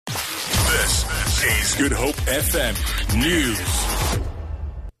This is Good Hope FM News.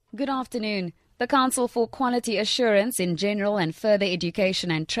 Good afternoon. The Council for Quality Assurance in General and Further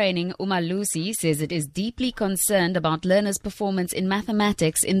Education and Training, Umalusi, says it is deeply concerned about learners' performance in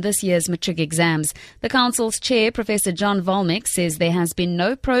mathematics in this year's matric exams. The Council's chair, Professor John Volmick, says there has been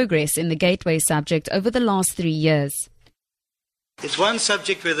no progress in the gateway subject over the last 3 years. It's one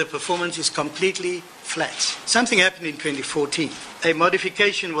subject where the performance is completely flat. Something happened in 2014. A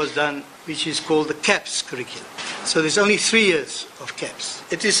modification was done which is called the CAPS curriculum. So there's only 3 years of CAPS.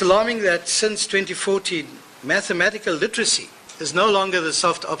 It is alarming that since 2014, mathematical literacy is no longer the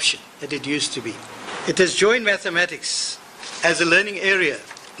soft option that it used to be. It has joined mathematics as a learning area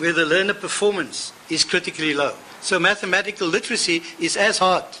where the learner performance is critically low. So mathematical literacy is as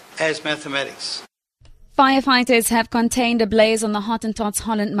hard as mathematics. Firefighters have contained a blaze on the Hottentots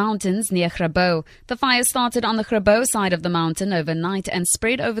Holland Mountains near Grabo. The fire started on the Grabo side of the mountain overnight and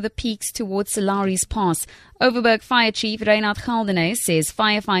spread over the peaks towards Salaris Pass. Overberg Fire Chief Reinhard Galdenes says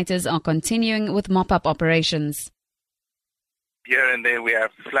firefighters are continuing with mop-up operations. Here and there we have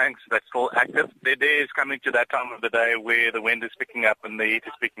flanks that's still active. The day is coming to that time of the day where the wind is picking up and the heat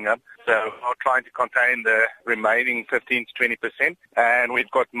is picking up. So we're trying to contain the remaining 15 to 20%. And we've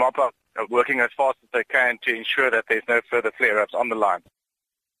got mop-up working as fast as they can to ensure that there's no further flare-ups on the line.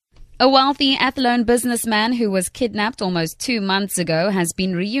 A wealthy Athlone businessman who was kidnapped almost 2 months ago has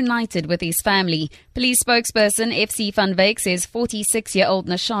been reunited with his family. Police spokesperson FC Van Wyk says 46-year-old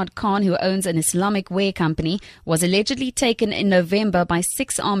Nashad Khan, who owns an Islamic wear company, was allegedly taken in November by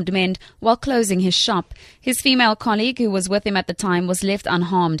 6 armed men while closing his shop. His female colleague, who was with him at the time, was left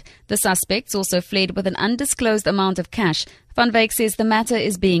unharmed. The suspects also fled with an undisclosed amount of cash. Van Wyk says the matter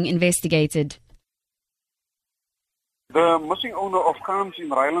is being investigated. The missing owner of Khan's in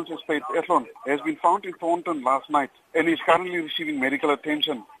Rylands Estate, Athlone, has been found in Thornton last night and is currently receiving medical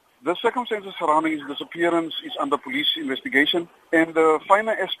attention. The circumstances surrounding his disappearance is under police investigation and the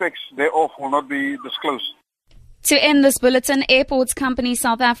finer aspects thereof will not be disclosed. To end this bulletin, Airports Company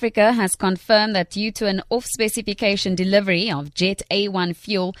South Africa has confirmed that due to an off-specification delivery of Jet A1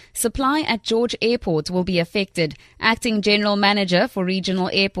 fuel, supply at George Airport will be affected. Acting General Manager for Regional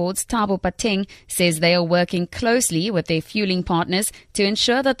Airports, Thabo Pateng, says they are working closely with their fueling partners to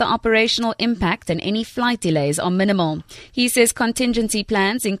ensure that the operational impact and any flight delays are minimal. He says contingency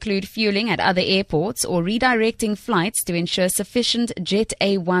plans include fueling at other airports or redirecting flights to ensure sufficient Jet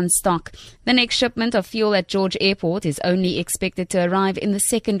A1 stock. The next shipment of fuel at George Airport is only expected to arrive in the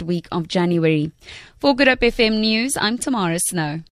second week of January. For Good Hope FM News, I'm Tamara Snow.